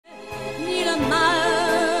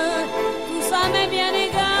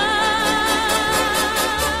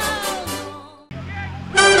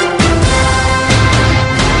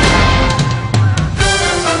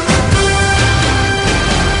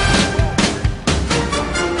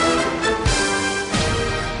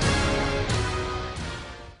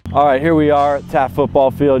All right, here we are at Taft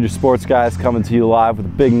Football Field. Your sports guys coming to you live with a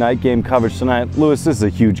big night game coverage tonight. Lewis, this is a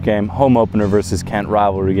huge game, home opener versus Kent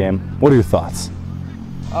rivalry game. What are your thoughts?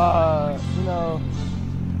 You know,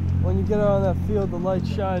 when you get out on that field, the lights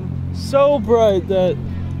shine so bright that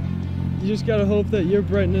you just gotta hope that your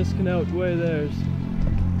brightness can outweigh theirs.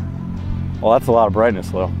 Well, that's a lot of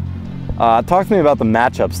brightness, Lou. Talk to me about the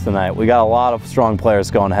matchups tonight. We got a lot of strong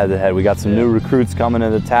players going head-to-head. We got some new recruits coming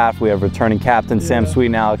into Taft. We have returning captain Sam Sweet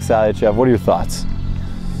and Alex Salychev. What are your thoughts?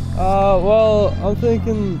 Well, I'm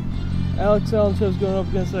thinking Alex Salychev's going up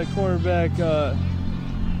against that cornerback,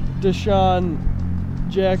 Deshaun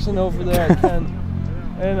Jackson over there at Kent.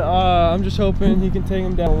 And I'm just hoping he can take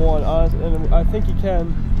him down one. And I think he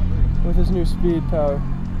can with his new speed power.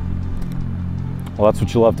 Well, that's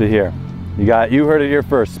what you love to hear. You heard it here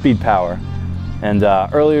first, speed power. And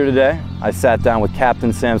earlier today, I sat down with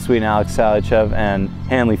Captain Sam Sweet and Alex Salychev and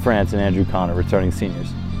Hanley France and Andrew Connor, returning seniors.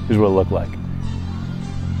 Here's what it looked like.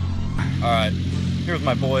 All right, here's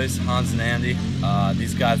my boys, Hans and Andy.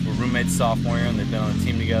 These guys were roommates sophomore year and they've been on a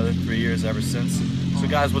team together 3 years ever since. So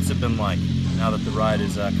guys, what's it been like now that the ride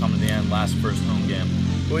is coming to the end, first home game?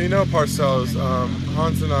 Well, you know, Parcells,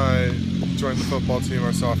 Hans and I joined the football team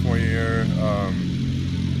our sophomore year.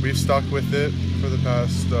 We've stuck with it for the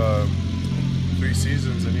past 3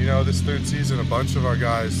 seasons, and you know, this third season, a bunch of our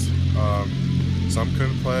guys, some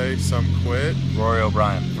couldn't play, some quit. Rory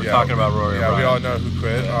O'Brien. We're talking about Rory O'Brien. Yeah, we all know who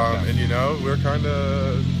quit. And you know, we're kind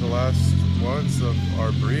of the last ones of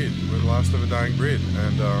our breed. We're the last of a dying breed,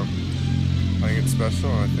 and I think it's special,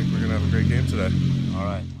 and I think we're gonna have a great game today. All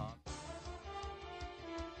right.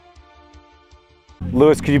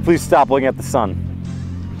 Lewis, could you please stop looking at the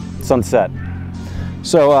sunset?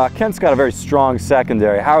 So Kent's got a very strong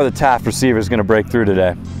secondary. How are the Taft receivers going to break through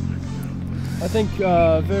today? I think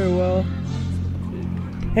very well.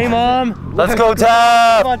 Hey, Mom! Let's go,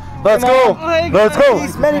 Taft! Let's go! Let's go!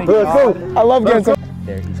 Let's go! I love getting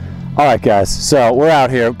All right, guys, so we're out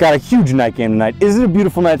here. Got a huge night game tonight. Is it a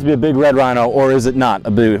beautiful night to be a big red rhino, or is it not a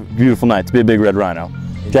beautiful night to be a big red rhino?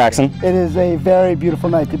 Jackson? It is a very beautiful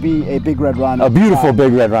night to be a big red rhino. A beautiful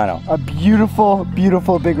big red rhino. A beautiful,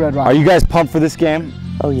 beautiful big red rhino. Are you guys pumped for this game?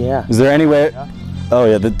 Oh yeah. Is there any way? Oh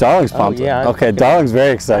yeah, the Darling's pumped. Oh, yeah. Okay, Darling's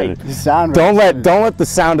very excited. Don't let the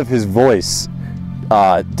sound of his voice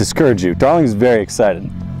discourage you. Darling's very excited.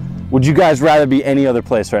 Would you guys rather be any other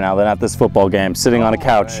place right now than at this football game, sitting on a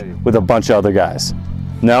couch with a bunch of other guys?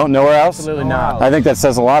 No, nowhere else? Absolutely not. I think that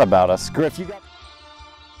says a lot about us. Griff, you got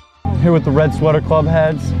here with the Red Sweater Club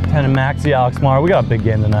heads, Ten and Maxie, Alex Mara. We got a big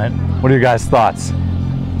game tonight. What are your guys' thoughts?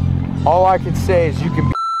 All I can say is you can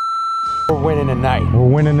be we're winning tonight. We're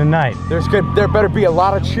winning tonight. There better be a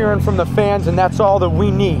lot of cheering from the fans, and that's all that we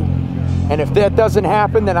need. And if that doesn't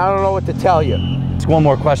happen, then I don't know what to tell you. Just one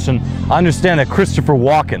more question. I understand that Christopher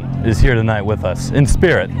Walken is here tonight with us, in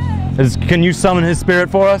spirit. Can you summon his spirit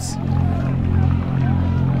for us?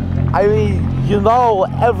 I mean, you know,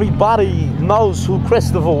 everybody knows who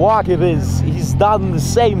Christopher Walken is. He's done the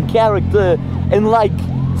same character in like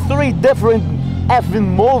 3 different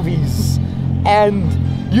effing movies. And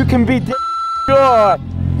you can be sure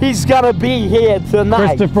he's gonna be here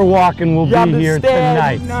tonight. Christopher Walken will be here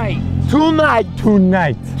tonight.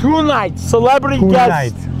 Tonight. Celebrity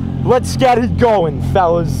guest. Let's get it going,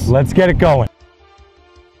 fellas. Let's get it going.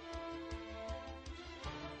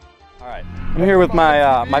 All right. I'm here with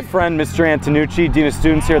my friend, Mr. Antonucci, Dean of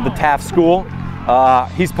Students here at the Taft School.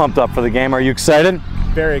 He's pumped up for the game. Are you excited?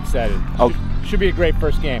 Very excited. Oh. Should be a great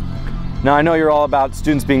first game. Now, I know you're all about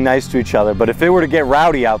students being nice to each other, but if it were to get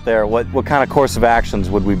rowdy out there, what kind of course of actions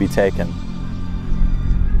would we be taking?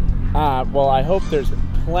 Well, I hope there's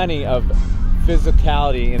plenty of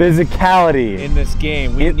physicality in this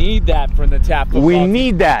game. We need that from the Taft football We team.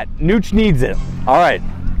 need that. Nooch needs it. All right.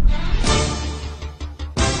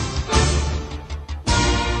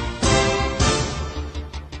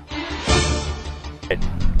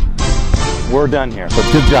 We're done here,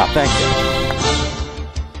 but good job. Thank you.